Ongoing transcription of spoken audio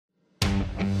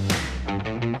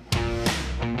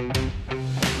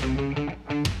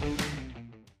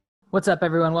What's up,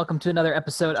 everyone? Welcome to another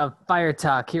episode of Fire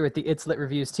Talk here with the It's Lit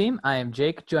Reviews team. I am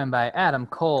Jake, joined by Adam,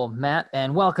 Cole, Matt,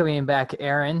 and welcoming back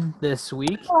Erin this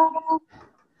week.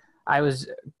 I was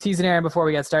teasing Erin before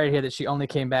we got started here that she only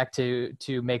came back to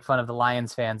make fun of the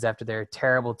Lions fans after their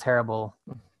terrible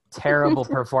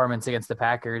performance against the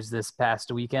Packers this past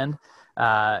weekend.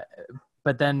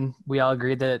 But then we all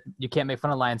agreed that you can't make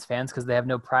fun of Lions fans because they have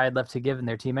no pride left to give in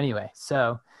their team anyway.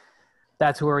 So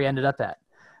that's where we ended up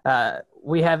at.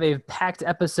 We have a packed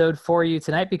episode for you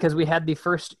tonight because we had the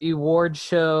first award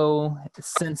show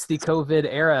since the COVID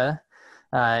era,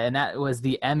 and that was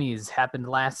the Emmys. Happened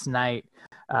last night.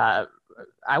 I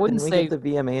wouldn't Didn't we say get the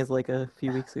VMAs like a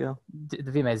few weeks ago. The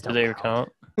VMAs don't Do they count.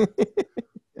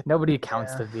 Nobody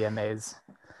counts the VMAs.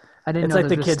 I didn't It's know like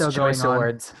this the was Kids' still going Choice on.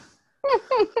 Awards.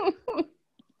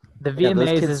 The Yeah, those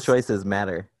VMAs kids' choices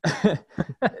matter.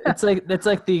 those are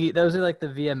like the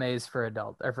VMAs for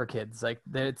adult or for kids. Like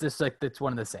it's just like it's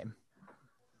one of the same.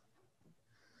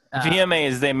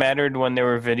 VMAs, they mattered when there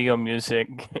were video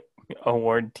music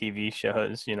award TV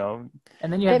shows, you know.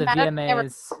 And then you had the mattered when there were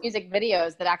VMAs. music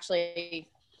videos that actually,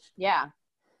 yeah.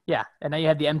 Yeah, and then you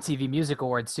had the MTV Music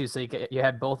Awards too. So you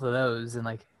had both of those, and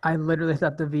like I literally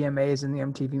thought the VMAs and the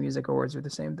MTV Music Awards were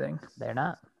the same thing. they're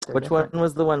not. They're Which different. one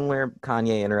was the one where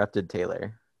Kanye interrupted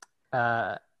Taylor? VMAs.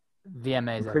 I'm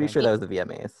I pretty think. sure that was the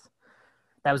VMAs.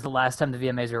 That was the last time the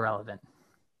VMAs were relevant.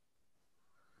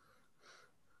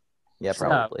 Yeah, So-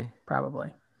 probably.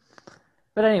 Probably.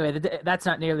 But anyway, that's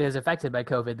not nearly as affected by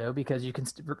COVID though, because you can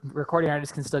recording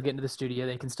artists can still get into the studio.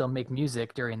 They can still make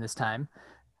music during this time.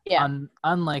 Yeah.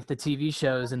 Unlike the TV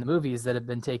shows and the movies that have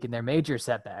been taking their major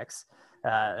setbacks.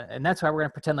 And that's why we're going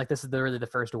to pretend like this is really the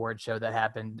first award show that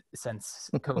happened since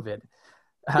COVID.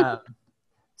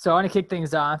 So I want to kick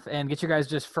things off and get your guys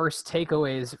just first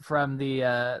takeaways from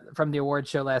the award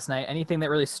show last night. Anything that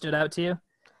really stood out to you?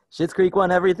 Schitt's Creek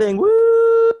won everything.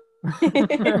 Woo!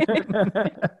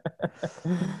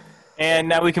 And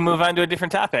now we can move on to a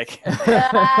different topic.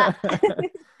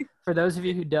 For those of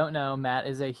you who don't know, Matt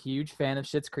is a huge fan of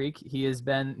Schitt's Creek. He has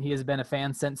been a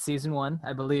fan since season 1,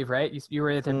 I believe, right? You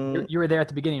were you were there at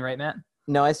the beginning, right, Matt?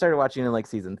 No, I started watching in like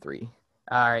season 3.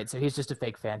 All right, so he's just a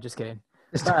fake fan. Just kidding.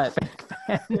 But,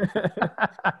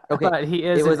 Okay, but he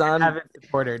is it was an on- avid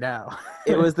supporter now.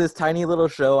 It was this tiny little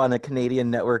show on a Canadian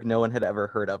network no one had ever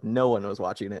heard of. No one was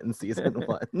watching it in season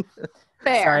 1.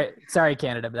 Fair. Sorry,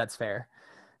 Canada, but that's fair.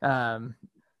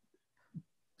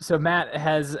 So Matt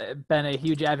has been a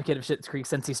huge advocate of Schitt's Creek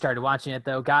since he started watching it,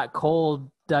 though. Got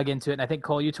Cole dug into it, and I think,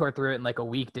 Cole, you tore through it in like a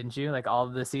week, didn't you? Like all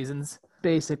of the seasons?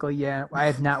 Basically, yeah. I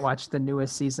have not watched the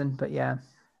newest season, but yeah.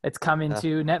 It's coming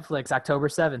to Netflix October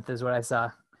 7th is what I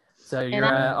saw. So you're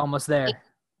I'm- almost there.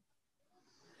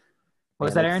 What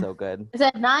was that, Aaron? So good. I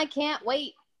said, I can't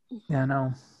wait. Yeah,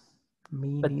 no.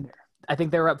 Me But- neither. I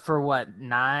think they were up for what,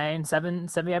 seven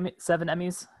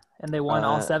Emmys, and they won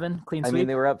all 7 clean I sweep. mean,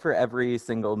 they were up for every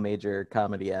single major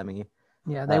comedy Emmy.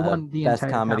 Yeah, they won the Best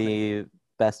entire comedy,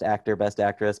 Best Actor, Best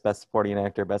Actress, Best Supporting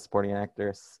Actor, Best Supporting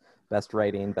Actress, Best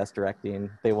Writing, Best Directing.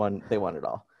 They won it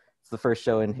all. It's the first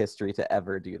show in history to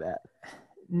ever do that.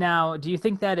 Now, do you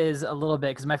think that is a little bit?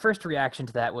 Because my first reaction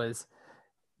to that was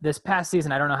this past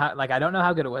season. I don't know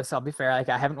how good it was. So I'll be fair. Like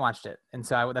I haven't watched it, and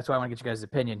so that's why I want to get you guys'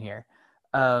 opinion here.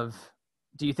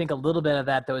 Do you think a little bit of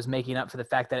that though is making up for the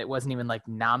fact that it wasn't even like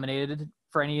nominated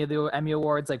for any of the Emmy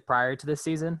awards like prior to this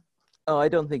season? Oh, I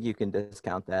don't think you can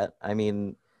discount that. I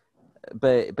mean,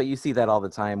 but you see that all the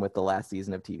time with the last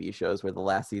season of TV shows where the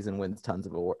last season wins tons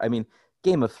of awards. I mean,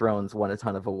 Game of Thrones won a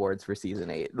ton of awards for season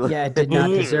 8. Yeah, it did not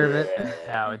deserve it.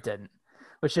 No, it didn't.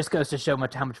 Which just goes to show how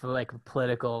much of a like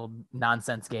political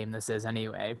nonsense game this is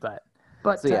anyway. But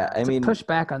But So, yeah, I mean- to push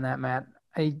back on that, Matt,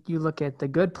 you look at The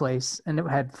Good Place, and it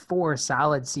had 4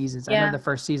 solid seasons. I Yeah. know the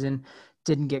first season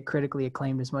didn't get critically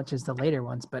acclaimed as much as the later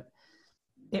ones, but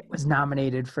it was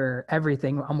nominated for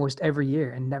everything almost every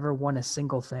year and never won a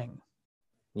single thing.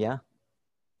 Yeah.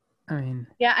 I mean,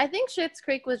 Yeah, I think Schitt's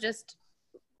Creek was just,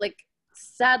 like,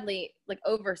 sadly, like,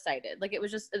 oversighted. Like, it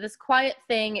was just this quiet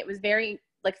thing. It was very,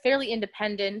 like, fairly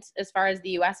independent as far as the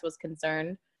U.S. was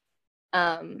concerned.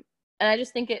 And I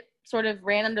just think it sort of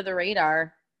ran under the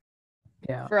radar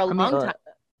yeah. for a long time.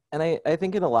 And I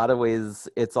think in a lot of ways,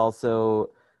 it's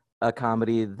also a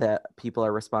comedy that people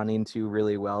are responding to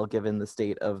really well, given the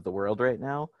state of the world right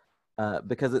now,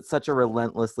 because it's such a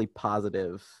relentlessly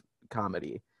positive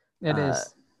comedy. It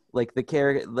is. Like the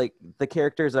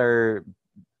characters are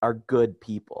good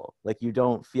people. Like you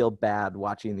don't feel bad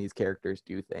watching these characters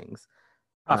do things.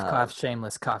 cough,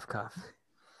 shameless cough.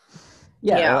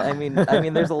 Yeah, Yeah. I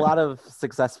mean, there's a lot of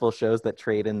successful shows that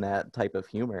trade in that type of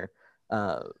humor.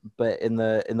 But in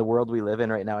the world we live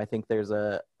in right now, I think there's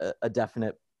a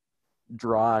definite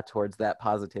draw towards that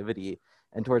positivity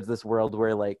and towards this world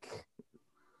where like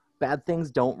bad things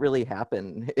don't really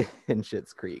happen in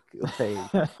Schitt's Creek.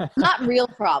 Not real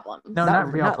problems. No,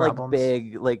 not real problems. Like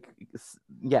big, like,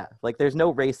 yeah, like there's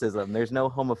no racism, there's no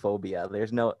homophobia,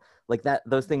 there's no like that.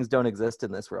 Those things don't exist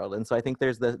in this world, and so I think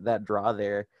there's that draw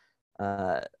there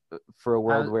for a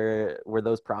world where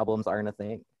those problems aren't a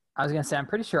thing. I was gonna say, I'm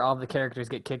pretty sure all of the characters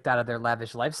get kicked out of their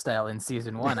lavish lifestyle in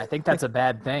season 1. I think that's a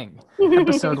bad thing.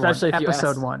 Episode Especially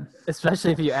one.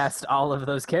 Especially if you asked all of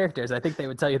those characters, I think they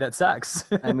would tell you that sucks.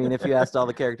 I mean, if you asked all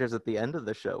the characters at the end of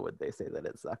the show, would they say that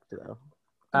it sucked though?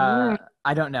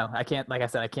 I don't know. I can't, like I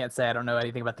said, I can't say I don't know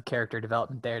anything about the character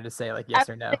development there to say like yes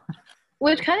or no.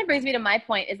 Which kind of brings me to my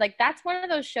point is like that's one of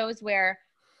those shows where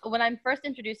when I'm first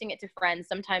introducing it to friends,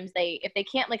 sometimes if they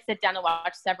can't like sit down and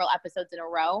watch several episodes in a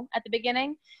row at the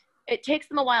beginning, it takes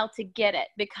them a while to get it,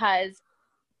 because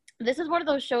this is one of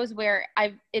those shows where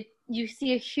you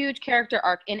see a huge character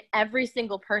arc in every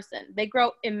single person. They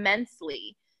grow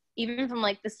immensely, even from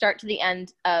like the start to the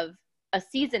end of a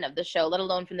season of the show, let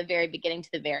alone from the very beginning to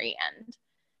the very end.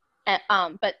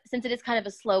 But since it is kind of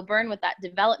a slow burn with that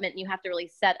development, you have to really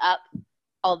set up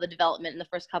all the development in the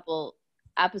first couple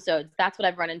episodes. That's what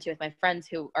I've run into with my friends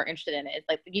who are interested in it. It's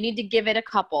like you need to give it a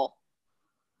couple.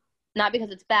 Not because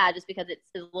it's bad, just because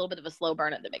it's a little bit of a slow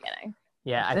burn at the beginning.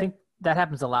 Yeah, I think that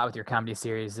happens a lot with your comedy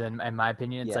series, in my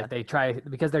opinion. It's like they try,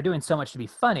 because they're doing so much to be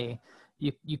funny,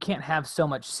 you can't have so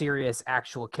much serious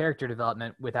actual character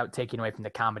development without taking away from the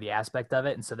comedy aspect of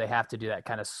it. And so they have to do that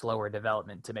kind of slower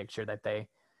development to make sure that they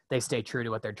stay true to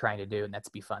what they're trying to do, and that's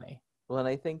be funny. Well, and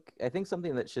I think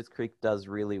something that Schitt's Creek does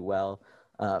really well,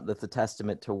 that's a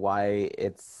testament to why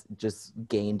it's just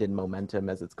gained in momentum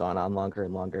as it's gone on longer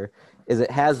and longer, is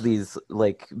it has these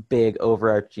like big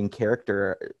overarching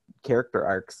character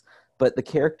arcs, but the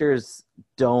characters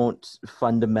don't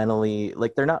fundamentally,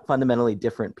 like they're not fundamentally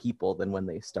different people than when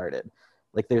they started.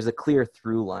 Like there's a clear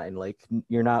through line. Like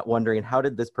you're not wondering, how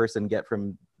did this person get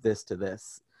from this to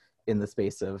this in the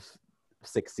space of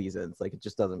 6 seasons? Like it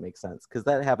just doesn't make sense, because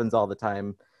that happens all the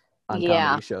time on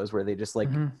comedy shows where they just like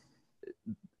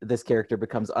this character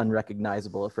becomes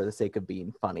unrecognizable for the sake of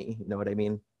being funny. You know what I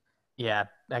mean? Yeah,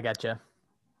 I gotcha.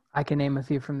 I can name a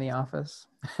few from The Office.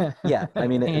 Yeah, I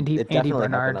mean, it definitely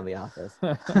Bernard. happened on The Office.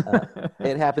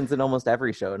 It happens in almost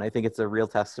every show, and I think it's a real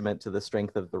testament to the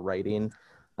strength of the writing,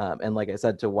 and like I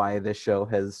said, to why this show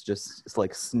has just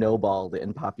like snowballed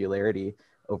in popularity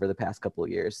over the past couple of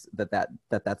years.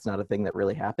 That's not a thing that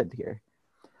really happened here.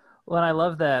 Well, and I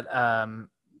love that.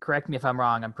 Correct me if I'm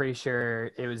wrong. I'm pretty sure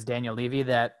it was Daniel Levy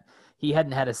that he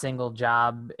hadn't had a single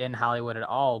job in Hollywood at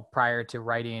all prior to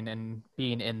writing and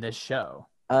being in this show.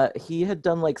 He had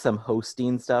done like some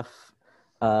hosting stuff,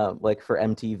 like for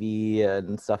MTV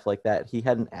and stuff like that. He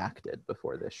hadn't acted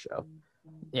before this show.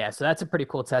 Yeah, so that's a pretty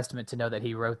cool testament to know that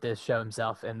he wrote this show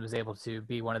himself and was able to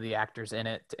be one of the actors in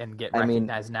it and get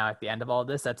recognized now at the end of all of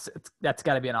this. That's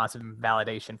got to be an awesome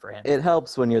validation for him. It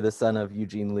helps when you're the son of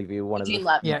Eugene Levy, one of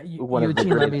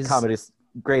the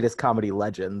greatest comedy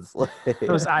legends.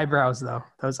 Those eyebrows, though.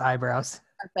 Those eyebrows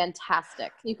are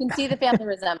fantastic. You can see the family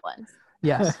resemblance.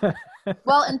 Yes.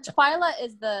 Well, and Twyla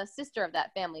is the sister of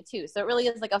that family too, so it really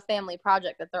is like a family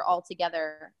project that they're all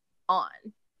together on.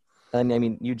 And I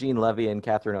mean, Eugene Levy and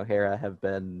Catherine O'Hara have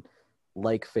been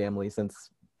like family since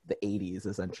the 80s,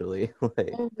 essentially.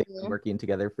 They've been working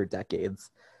together for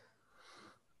decades.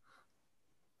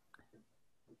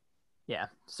 Yeah.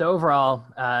 So overall,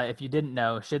 if you didn't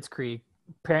know, Schitt's Creek,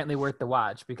 apparently worth the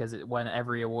watch because it won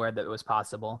every award that was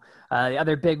possible. The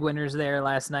other big winners there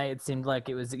last night, it seemed like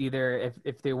it was either,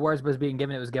 if the awards was being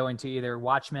given, it was going to either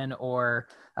Watchmen or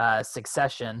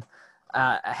Succession.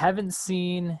 I haven't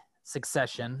seen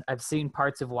Succession. I've seen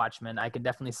parts of Watchmen. I can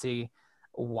definitely see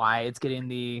why it's getting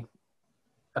the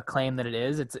acclaim that it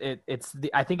is.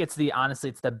 I think it's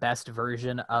the best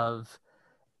version of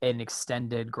an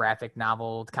extended graphic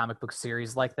novel comic book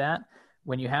series like that.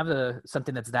 When you have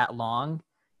something that's that long,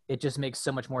 it just makes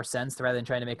so much more sense rather than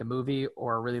trying to make a movie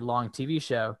or a really long TV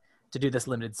show to do this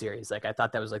limited series. Like I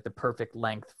thought that was like the perfect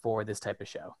length for this type of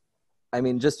show. I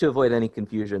mean, just to avoid any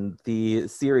confusion, the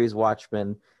series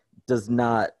Watchmen does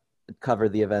not cover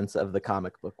the events of the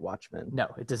comic book Watchmen. No,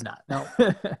 it does not. No,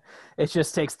 it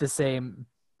just takes the same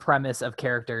premise of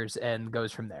characters and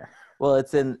goes from there. Well,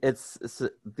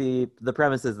 the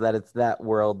premise is that it's that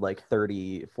world like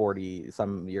 30, 40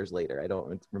 some years later. I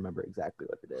don't remember exactly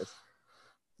what it is.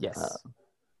 Yes.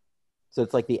 So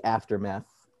it's like the aftermath,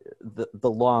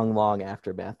 the long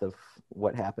aftermath of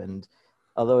what happened.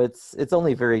 Although it's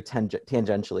only very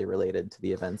tangentially related to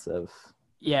the events of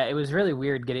Yeah, it was really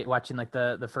weird watching like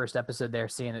the first episode there,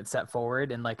 seeing it set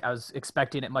forward, and like I was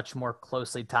expecting it much more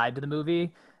closely tied to the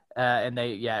movie, and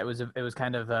it was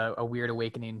kind of a weird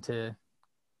awakening to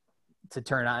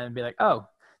turn on and be like, oh,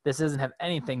 this doesn't have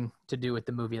anything to do with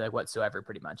the movie like whatsoever,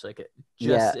 pretty much like it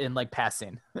just in like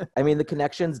passing. I mean, the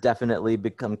connections definitely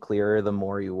become clearer the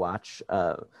more you watch,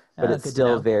 but it's good to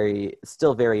still know. very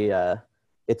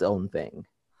its own thing.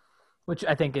 Which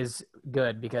I think is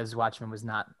good because Watchmen was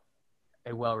not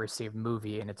a well-received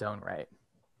movie in its own right.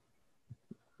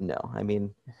 No, I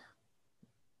mean,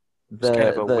 It's kind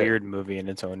of a weird movie in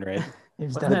its own right.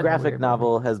 the graphic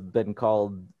novel has been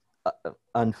called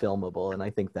unfilmable, and I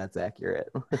think that's accurate.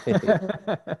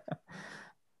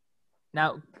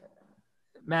 Now,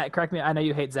 Matt, correct me. I know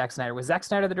you hate Zack Snyder. Was Zack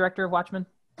Snyder the director of Watchmen?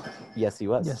 Yes, he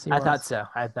was. Yes, he I was.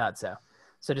 thought so.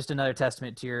 So just another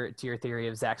testament to your theory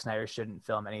of Zack Snyder shouldn't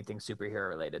film anything superhero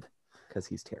related. Because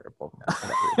he's terrible.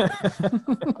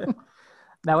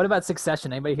 Now, what about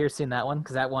Succession? Anybody here seen that one?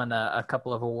 Because that won a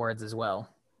couple of awards as well.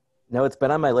 No, it's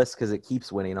been on my list because it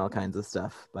keeps winning all kinds of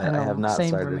stuff, but I have not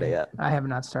started it yet. I have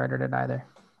not started it either.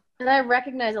 And I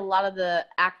recognize a lot of the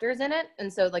actors in it,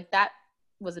 and so like that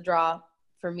was a draw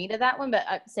for me to that one. But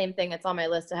same thing, it's on my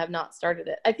list. I have not started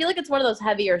it. I feel like it's one of those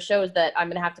heavier shows that I'm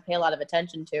gonna have to pay a lot of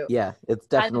attention to. Yeah, it's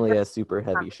definitely a super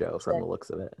heavy show from the looks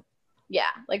of it. Yeah,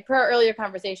 like per our earlier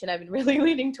conversation, I've been really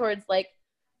leaning towards like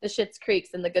the Schitt's Creeks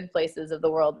and the Good Places of the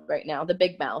world right now, the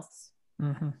big mouths.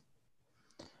 Mm-hmm.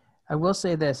 I will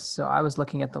say this. So I was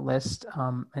looking at the list,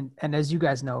 and as you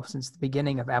guys know, since the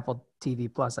beginning of Apple TV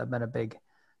Plus, I've been a big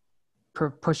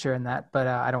pusher in that, but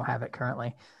I don't have it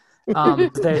currently.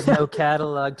 There's no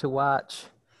catalog to watch.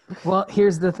 Well,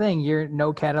 here's the thing: your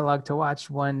no catalog to watch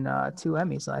won 2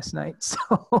 Emmys last night.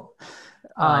 So,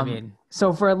 I mean,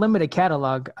 so for a limited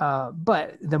catalog,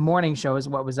 but the morning show is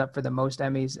what was up for the most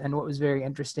Emmys. And what was very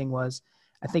interesting was,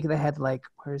 I think they had like,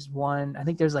 I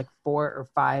think there's like 4 or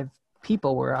 5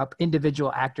 people were up,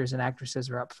 individual actors and actresses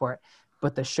were up for it,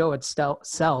 but the show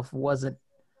itself wasn't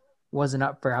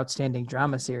up for outstanding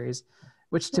drama series,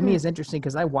 which to me is interesting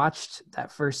because I watched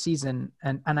that first season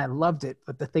and I loved it.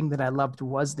 But the thing that I loved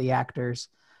was the actors,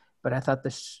 but I thought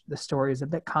the story is a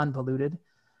bit convoluted.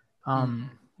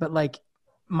 But like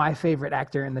my favorite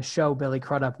actor in the show, Billy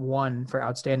Crudup, won for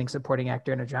outstanding supporting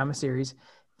actor in a drama series.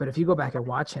 But if you go back and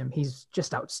watch him, he's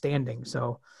just outstanding.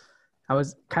 So I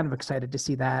was kind of excited to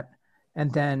see that. And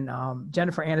then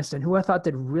Jennifer Aniston, who I thought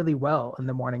did really well in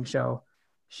the morning show,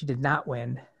 she did not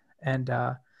win. And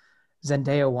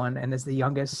Zendaya won and is the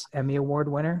youngest Emmy Award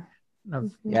winner. The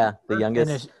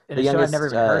youngest. In a show I've never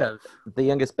even heard of. The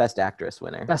youngest Best Actress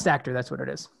winner. Best Actor, that's what it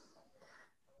is.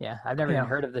 Yeah, I've never even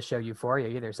heard of the show Euphoria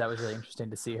either, so that was really interesting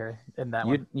to see her in that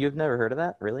one. You've never heard of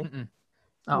that, really?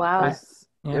 Oh, wow.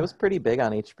 It was pretty big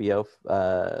on HBO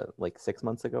like 6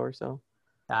 months ago or so.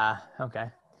 Okay.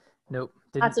 Nope.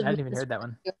 I hadn't even heard that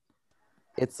one.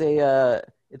 It's a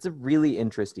really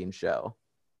interesting show.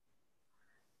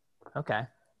 Okay.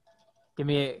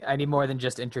 I need more than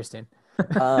just interesting.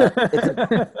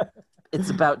 It's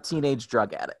about teenage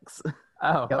drug addicts.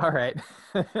 Oh, all right.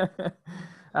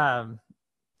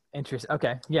 Interesting.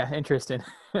 Okay. Yeah, interesting.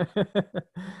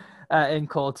 And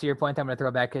Cole, to your point, I'm going to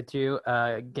throw back at you.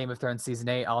 Game of Thrones season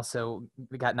 8 also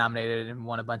got nominated and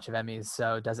won a bunch of Emmys,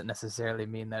 so it doesn't necessarily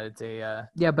mean that it's a.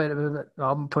 Yeah, but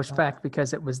I'll push back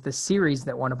because it was the series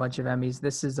that won a bunch of Emmys.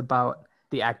 This is about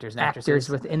the actors and actors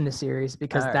within the series,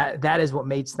 because that is what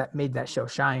made that show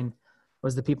shine,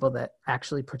 was the people that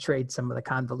actually portrayed some of the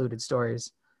convoluted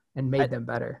stories and made them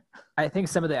better. I think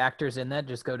some of the actors in that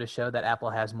just go to show that Apple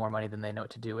has more money than they know what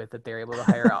to do with, that they're able to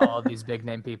hire all of these big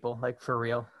name people, like for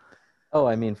real. Oh,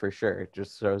 I mean, for sure. It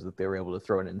just shows that they were able to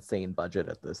throw an insane budget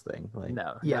at this thing. Like,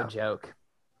 no joke.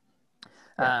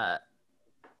 Can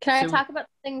I talk about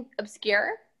something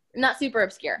obscure? Not super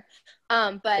obscure.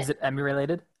 But is it Emmy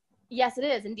related? Yes, it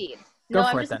is indeed. Go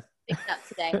for it then. Up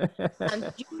today.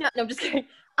 No, I'm just kidding.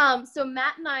 So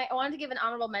Matt and I wanted to give an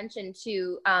honorable mention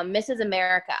to Mrs.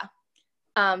 America.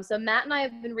 So Matt and I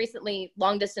have been recently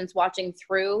long distance watching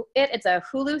through it. It's a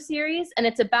Hulu series, and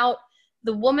it's about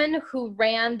the woman who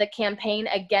ran the campaign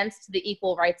against the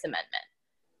Equal Rights Amendment,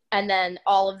 and then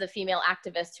all of the female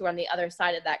activists who are on the other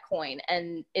side of that coin.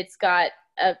 And it's got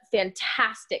a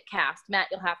fantastic cast. Matt,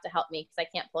 you'll have to help me because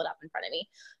I can't pull it up in front of me.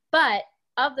 But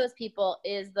of those people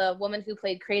is the woman who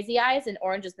played Crazy Eyes in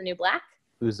Orange is the New Black.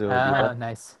 Uzo Aduba.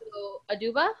 Nice.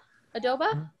 Aduba?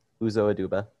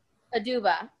 Uzo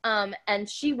Aduba. And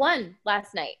she won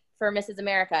last night for Mrs.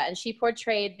 America, and she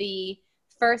portrayed the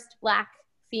first Black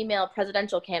female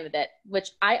presidential candidate,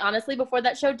 which I honestly, before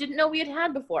that show, didn't know we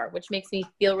had before, which makes me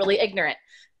feel really ignorant.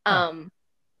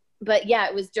 but yeah,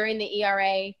 it was during the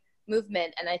ERA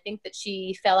movement, and I think that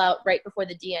she fell out right before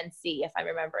the DNC, if I'm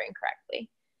remembering correctly.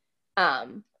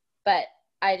 But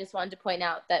I just wanted to point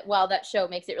out that while that show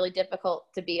makes it really difficult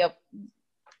to be a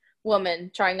woman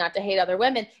trying not to hate other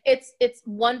women, it's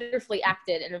wonderfully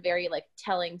acted in a very like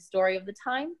telling story of the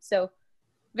time. So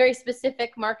very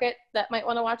specific market that might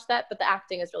want to watch that, but the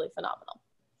acting is really phenomenal.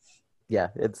 Yeah,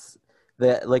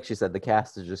 like she said, the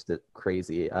cast is just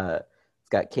crazy. It's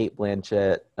got Kate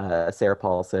Blanchett, Sarah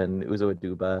Paulson, Uzo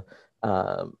Aduba,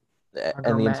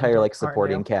 and the entire like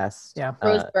supporting cast. Yeah.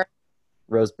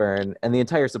 Rose Byrne, and the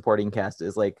entire supporting cast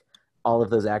is like all of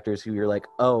those actors who you're like,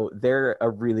 oh, they're a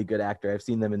really good actor. I've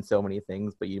seen them in so many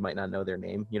things, but you might not know their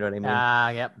name. You know what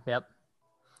I mean? Yep.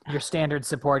 Your standard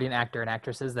supporting actor and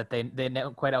actresses that they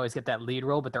don't quite always get that lead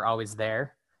role, but they're always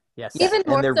there. Yes. Yeah, even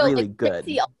more and they're so, really like, good.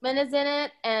 Trixie Ullman is in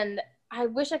it, and I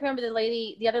wish I could remember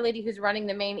the other lady who's running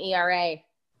the main ERA.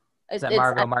 Is that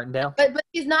Margot Martindale? But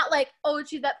she's not like, oh,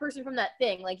 she's that person from that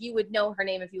thing. Like, you would know her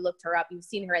name if you looked her up. You've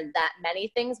seen her in that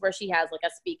many things where she has like a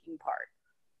speaking part.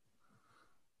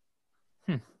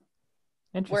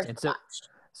 Interesting.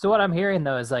 So what I'm hearing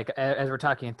though is like, as we're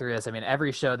talking through this, I mean,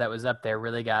 every show that was up there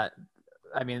really got.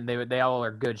 I mean, they all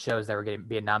are good shows that were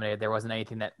being nominated. There wasn't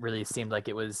anything that really seemed like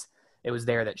it was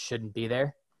there that shouldn't be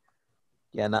there.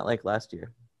 Yeah, not like last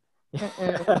year.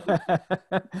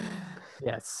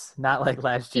 Yes, not like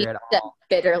last year at all.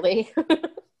 Bitterly.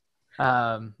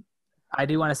 I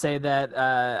do want to say that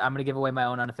I'm going to give away my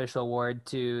own unofficial award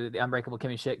to the Unbreakable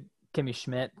Kimmy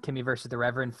Schmidt, Kimmy versus the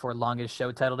Reverend, for longest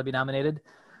show title to be nominated.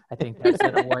 I think that's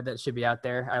an award that should be out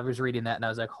there. I was reading that and I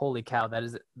was like, holy cow, that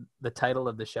is the title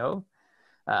of the show.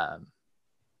 But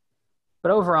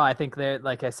overall, I think that,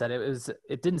 like I said,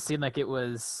 it didn't seem like it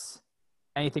was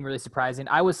anything really surprising.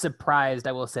 I was surprised,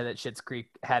 I will say, that Schitt's Creek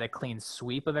had a clean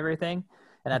sweep of everything.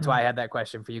 And that's why I had that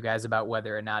question for you guys about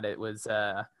whether or not it was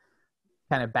kind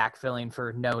of backfilling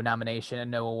for no nomination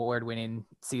and no award-winning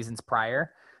seasons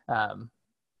prior.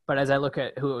 But as I look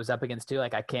at who it was up against too,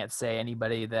 like I can't say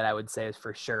anybody that I would say is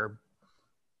for sure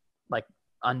like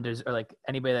or like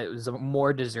anybody that was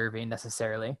more deserving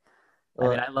necessarily. I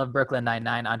mean, I love Brooklyn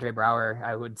Nine-Nine. Andre Braugher,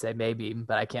 I would say maybe,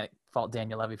 but I can't fault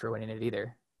Daniel Levy for winning it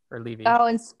either. Or Levy. Oh,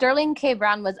 and Sterling K.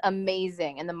 Brown was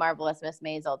amazing in The Marvelous Miss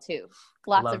Maisel too.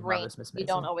 Lots of range you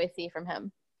don't always see from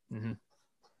him. Mm-hmm.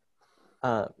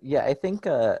 Yeah, I think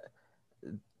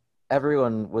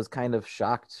everyone was kind of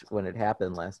shocked when it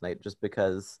happened last night, just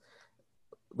because,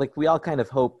 like, we all kind of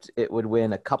hoped it would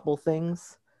win a couple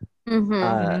things.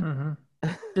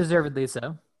 Deservedly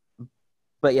so.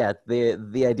 But yeah,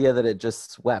 the idea that it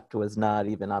just swept was not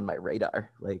even on my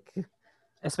radar. Like,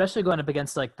 especially going up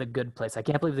against like The Good Place. I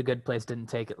can't believe The Good Place didn't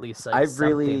take at least like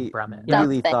something from it.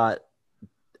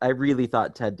 I really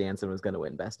thought Ted Danson was going to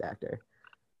win Best Actor.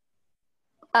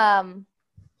 I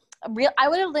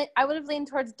would have leaned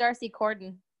towards Darcy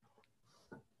Corden.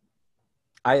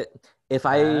 If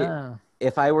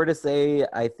I were to say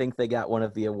I think they got one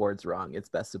of the awards wrong, it's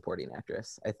Best Supporting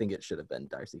Actress. I think it should have been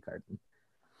Darcy Corden.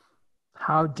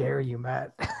 How dare you,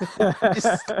 Matt?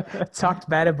 Just talked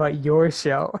bad about your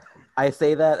show. I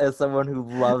say that as someone who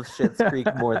loves Schitt's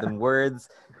Creek more than words,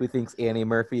 who thinks Annie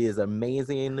Murphy is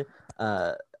amazing.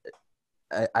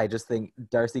 I just think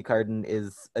Darcy Corden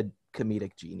is a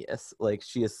comedic genius. Like,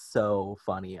 she is so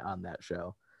funny on that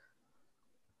show.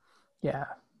 Yeah,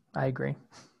 I agree.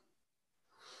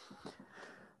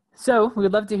 So we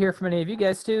would love to hear from any of you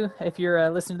guys too. If you're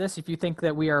listening to this, if you think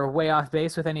that we are way off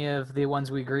base with any of the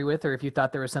ones we agree with, or if you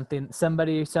thought there was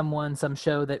somebody, someone, some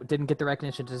show that didn't get the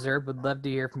recognition it deserved, would love to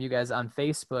hear from you guys on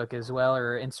Facebook as well,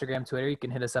 or Instagram, Twitter. You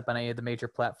can hit us up on any of the major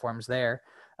platforms there.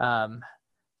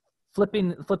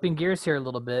 Flipping gears here a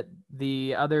little bit,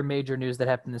 the other major news that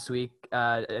happened this week,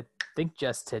 I think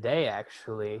just today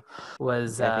actually,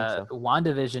 was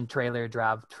WandaVision trailer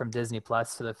dropped from Disney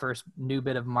Plus. So the first new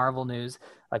bit of Marvel news.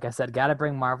 Like I said, got to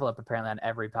bring Marvel up apparently on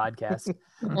every podcast.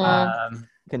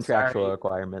 Contractual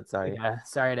requirement. Sorry. Yeah,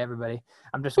 sorry to everybody.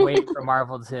 I'm just waiting for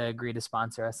Marvel to agree to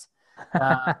sponsor us.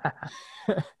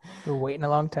 We're waiting a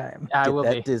long time. I will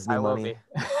be. Disney money.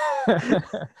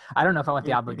 I don't know if I want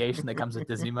the obligation that comes with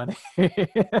Disney money.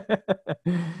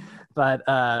 But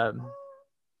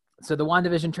so the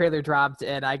WandaVision trailer dropped,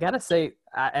 and I gotta say,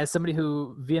 as somebody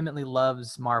who vehemently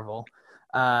loves Marvel,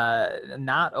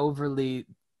 not overly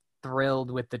thrilled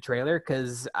with the trailer,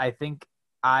 because I think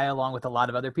I, along with a lot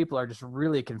of other people, are just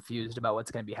really confused about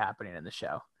what's going to be happening in the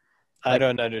show. I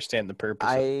don't understand the purpose.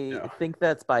 I think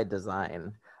that's by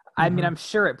design. I mean, I'm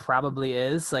sure it probably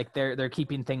is. Like, they're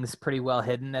keeping things pretty well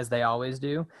hidden, as they always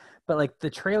do. But like, the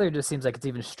trailer just seems like it's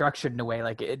even structured in a way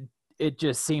like it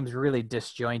just seems really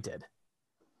disjointed.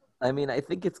 I mean, I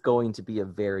think it's going to be a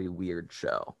very weird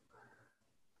show.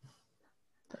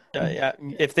 Yeah.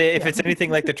 If it's anything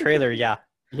like the trailer, yeah.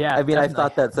 Yeah, I mean, I've definitely.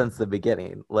 thought that since the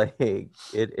beginning. Like,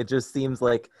 it just seems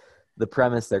like the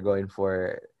premise they're going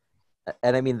for,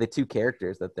 and I mean, the two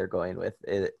characters that they're going with,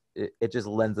 it just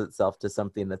lends itself to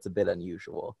something that's a bit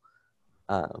unusual,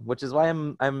 which is why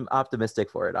I'm optimistic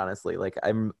for it. Honestly, like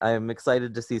I'm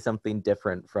excited to see something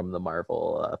different from the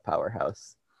Marvel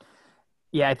powerhouse.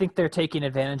 Yeah, I think they're taking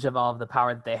advantage of all of the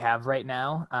power that they have right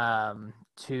now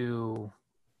to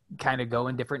kind of go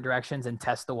in different directions and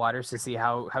test the waters to see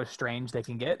how strange they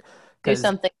can get. Do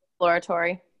something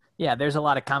exploratory. Yeah, there's a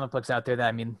lot of comic books out there that,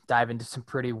 I mean, dive into some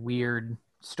pretty weird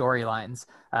storylines.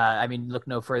 I mean, look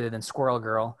no further than Squirrel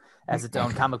Girl as its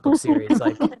own comic book series.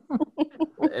 Like,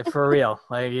 for real.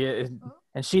 Like,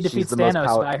 and she defeats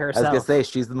Thanos by herself. I was gonna say,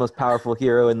 she's the most powerful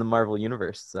hero in the Marvel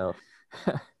universe. So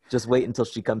just wait until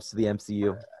she comes to the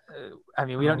MCU. I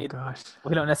mean, we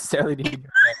don't necessarily need.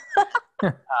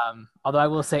 Although I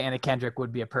will say Anna Kendrick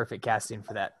would be a perfect casting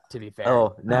for that, to be fair.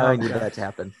 Oh, now I need that to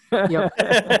happen. Yep.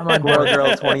 I'm on Squirrel board.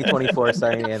 Girl 2024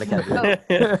 starring Anna Kendrick.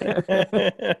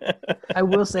 I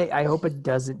will say I hope it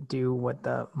doesn't do what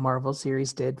the Marvel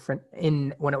series did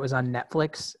when it was on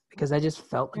Netflix, because I just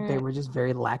felt like they were just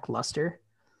very lackluster.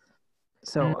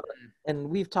 So And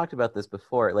we've talked about this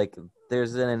before. Like,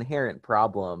 there's an inherent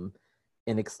problem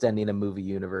in extending a movie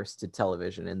universe to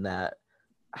television, in that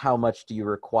how much do you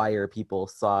require people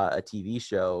saw a TV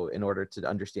show in order to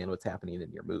understand what's happening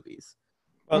in your movies?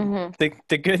 Well,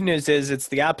 the good news is it's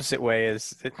the opposite way,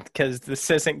 is because this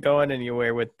isn't going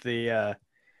anywhere with the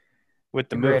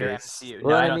greater movies. MCU.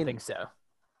 Well, No, I I don't mean, think so.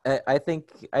 I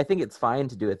think it's fine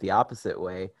to do it the opposite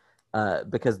way,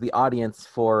 because the audience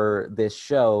for this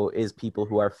show is people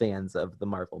who are fans of the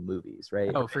Marvel movies,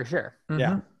 right? Oh, for sure.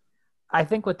 Yeah. I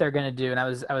think what they're going to do, and I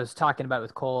was talking about it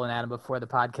with Cole and Adam before the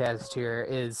podcast here,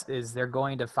 is they're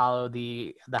going to follow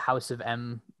the House of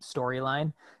M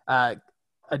storyline,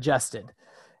 adjusted.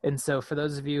 And so for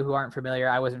those of you who aren't familiar,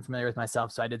 I wasn't familiar with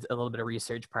myself, so I did a little bit of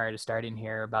research prior to starting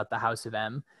here about the House of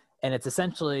M. And it's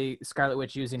essentially Scarlet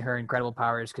Witch using her incredible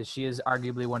powers, because she is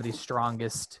arguably one of the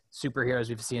strongest superheroes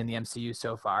we've seen in the MCU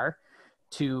so far,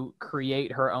 to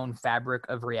create her own fabric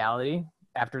of reality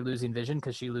after losing Vision,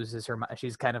 because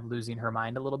she's kind of losing her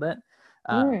mind a little bit.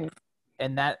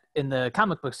 And that in the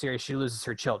comic book series, she loses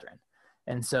her children.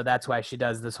 And so that's why she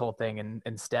does this whole thing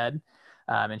instead.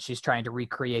 And she's trying to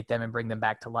recreate them and bring them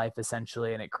back to life,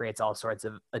 essentially. And it creates all sorts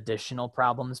of additional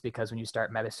problems, because when you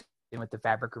start messing with the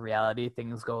fabric of reality,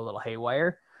 things go a little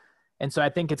haywire. And so I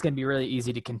think it's going to be really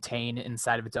easy to contain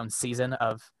inside of its own season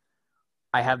of,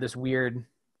 I have this weird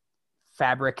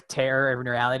fabric tear of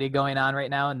reality going on right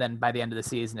now, and then by the end of the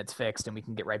season it's fixed and we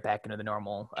can get right back into the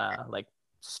normal like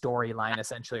storyline,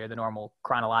 essentially, or the normal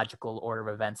chronological order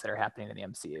of events that are happening in the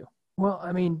MCU. well,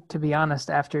 I mean, to be honest,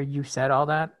 after you said all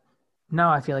that,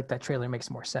 now I feel like that trailer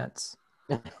makes more sense.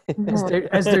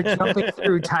 As they're jumping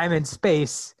through time and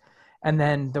space, and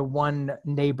then the one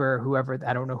neighbor, whoever,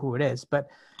 I don't know who it is, but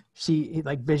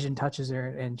like Vision touches her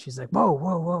and she's like, whoa,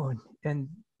 whoa, whoa. And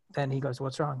then he goes,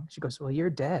 what's wrong? She goes, well, you're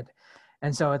dead.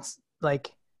 And so it's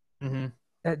like,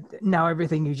 now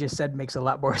everything you just said makes a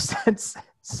lot more sense.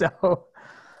 So,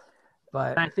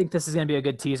 but I think this is going to be a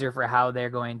good teaser for how they're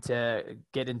going to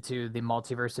get into the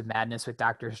multiverse of madness with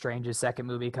Doctor Strange's second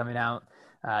movie coming out.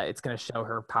 It's going to show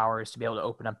her powers to be able to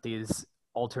open up these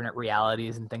alternate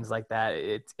realities and things like that.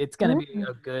 It's going to be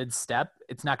a good step.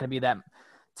 It's not going to be that,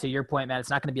 to your point, Matt, it's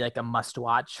not going to be like a must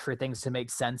watch for things to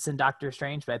make sense in Doctor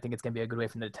Strange, but I think it's going to be a good way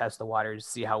for them to test the waters,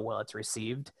 see how well it's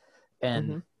received,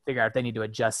 and figure out if they need to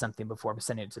adjust something before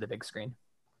sending it to the big screen.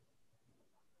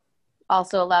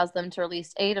 Also allows them to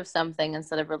release 8 of something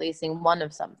instead of releasing 1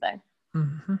 of something.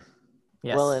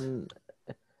 Yes. Well, and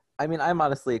I mean, I'm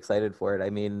honestly excited for it. I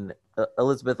mean,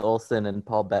 Elizabeth Olsen and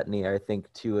Paul Bettany are, I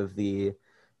think, two of the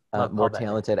more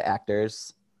talented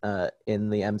actors in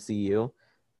the MCU.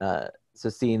 So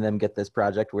seeing them get this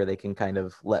project where they can kind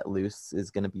of let loose is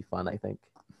going to be fun, I think.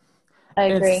 I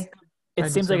agree. It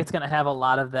seems like it's going to have a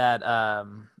lot of that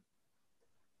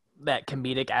that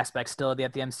comedic aspect still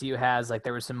that the MCU has. Like,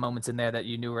 there were some moments in there that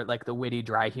you knew were like the witty,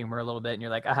 dry humor a little bit, and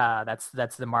you're like, aha,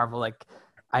 that's the Marvel. Like,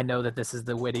 I know that this is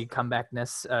the witty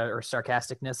comebackness or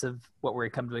sarcasticness of what we're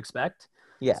come to expect.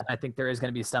 Yeah, so I think there is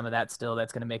going to be some of that still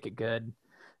that's going to make it good.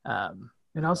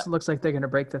 it also looks like they're going to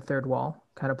break the third wall,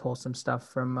 kind of pull some stuff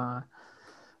from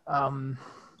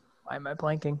why am I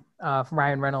blanking? From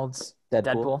Ryan Reynolds'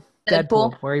 Deadpool,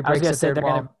 where he I was breaks gonna the say third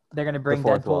wall. they're gonna bring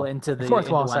fourth Deadpool wall. into the Fourth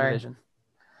wall, sorry. WandaVision.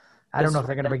 I don't know if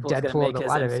they're going to bring Deadpool's gonna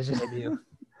Deadpool to make his WandaVision. debut.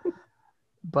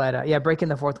 But yeah, breaking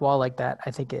the fourth wall like that,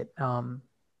 I think it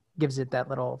gives it that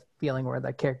little feeling where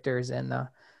the characters and the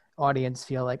audience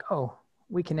feel like, oh,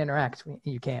 we can interact.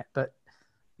 You can't, but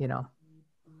you know,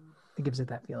 it gives it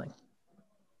that feeling.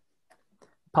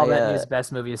 Paul Bettany's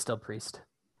best movie is still Priest.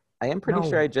 I am pretty No.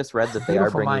 sure I just read that they are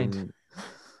Beautiful bringing. Mind.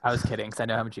 I was kidding because I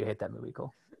know how much you hate that movie,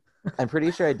 Cole. I'm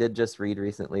pretty sure I did just read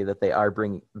recently that they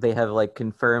have like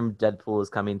confirmed Deadpool is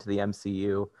coming to the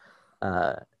MCU.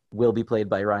 Will be played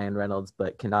by Ryan Reynolds,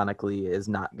 but canonically is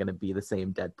not going to be the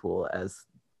same Deadpool as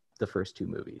the first two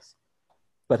movies.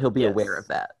 But he'll be aware of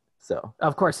that. So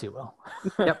Of course he will.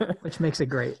 Yep, which makes it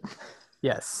great.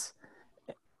 Yes.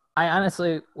 I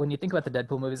honestly, when you think about the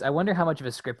Deadpool movies, I wonder how much of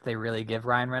a script they really give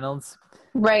Ryan Reynolds,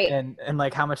 Right. and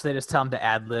like how much they just tell him to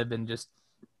ad lib and just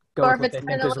go Or with if what it's they think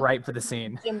kinda is like- right for the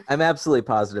scene. I'm absolutely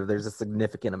positive there's a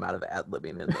significant amount of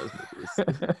ad-libbing in those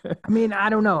movies. I mean, I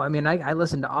don't know. I mean, I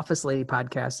listen to Office Lady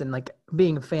podcasts, and like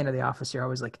being a fan of The Office, you're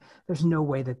always like, there's no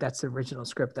way that that's the original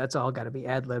script. That's all got to be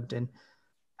ad-libbed. And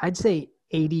I'd say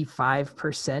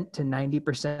 85% to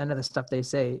 90% of the stuff they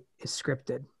say is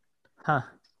scripted. Huh.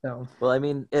 So Well, I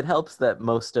mean, it helps that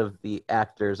most of the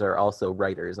actors are also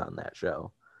writers on that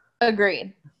show.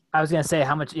 Agreed. I was gonna say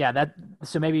how much, yeah.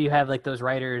 So maybe you have like those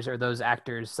writers or those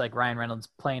actors like Ryan Reynolds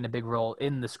playing a big role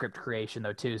in the script creation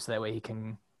though too, so that way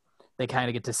they kind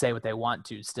of get to say what they want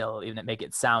to still, even make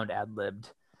it sound ad libbed,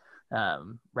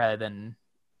 rather than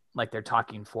like they're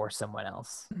talking for someone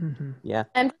else. mhm. Yeah.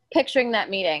 I'm picturing that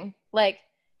meeting. Like,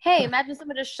 hey, imagine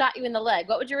someone just shot you in the leg.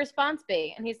 What would your response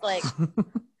be? And he's like,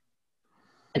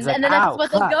 He's and like, then "Ow, that's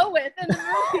what they'll fuck." go with in the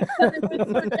movie because it was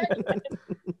so genuine.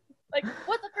 Like,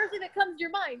 what's the first thing that comes to your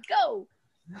mind? Go.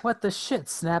 What the shit,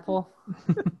 Snapple?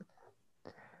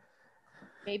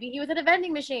 Maybe he was at a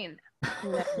vending machine.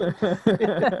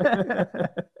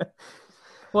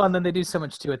 Well, and then they do so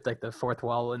much to it, like the fourth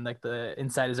wall and like the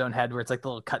inside his own head, where it's like the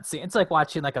little cut scene. It's like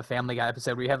watching like a Family Guy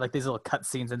episode where you have like these little cut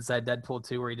scenes inside Deadpool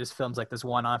 2 where he just films like this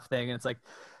one-off thing, and it's like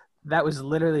that was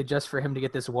literally just for him to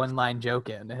get this one-line joke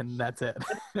in, and that's it.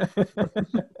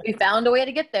 We found a way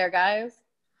to get there, guys.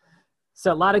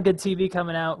 So a lot of good TV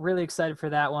coming out. Really excited for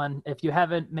that one. If you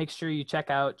haven't, make sure you check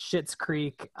out Schitt's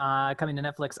Creek, coming to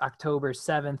Netflix October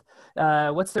 7th.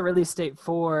 What's the release date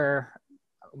for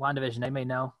WandaVision? They may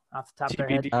know off the top of their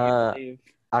head. TBD, I believe.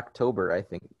 October, I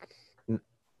think.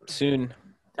 Soon.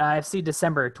 I see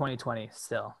December 2020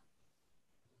 still.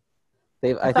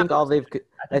 I think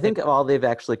all they've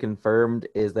actually confirmed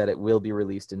is that it will be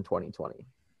released in 2020.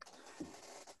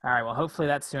 All right. Well, hopefully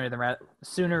that's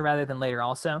sooner rather than later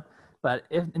also. But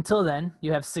until then,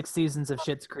 you have 6 seasons of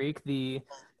Schitt's Creek, the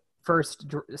first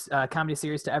comedy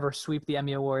series to ever sweep the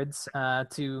Emmy Awards,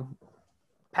 to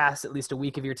pass at least a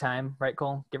week of your time, right,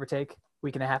 Cole? Give or take,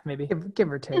 week and a half maybe.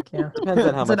 Give or take, yeah. Depends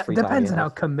on how much free time Depends you on how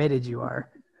have. committed you are.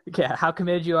 Yeah, how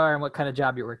committed you are and what kind of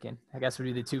job you're working, I guess, would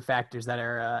be the 2 factors that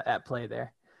are at play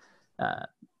there.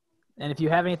 And if you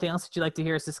have anything else that you'd like to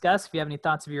hear us discuss, if you have any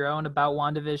thoughts of your own about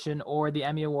WandaVision or the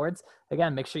Emmy Awards,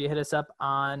 again, make sure you hit us up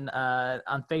on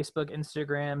Facebook,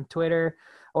 Instagram, Twitter,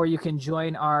 or you can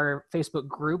join our Facebook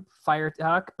group, Fire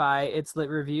Talk by It's Lit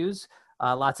Reviews.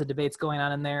 Lots of debates going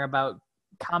on in there about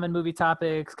common movie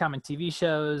topics, common TV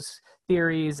shows,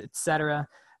 theories, etc.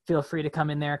 Feel free to come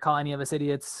in there, call any of us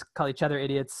idiots, call each other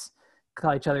idiots,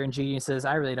 call each other geniuses.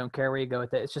 I really don't care where you go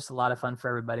with it. It's just a lot of fun for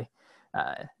everybody.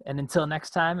 And until next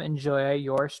time, enjoy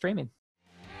your streaming.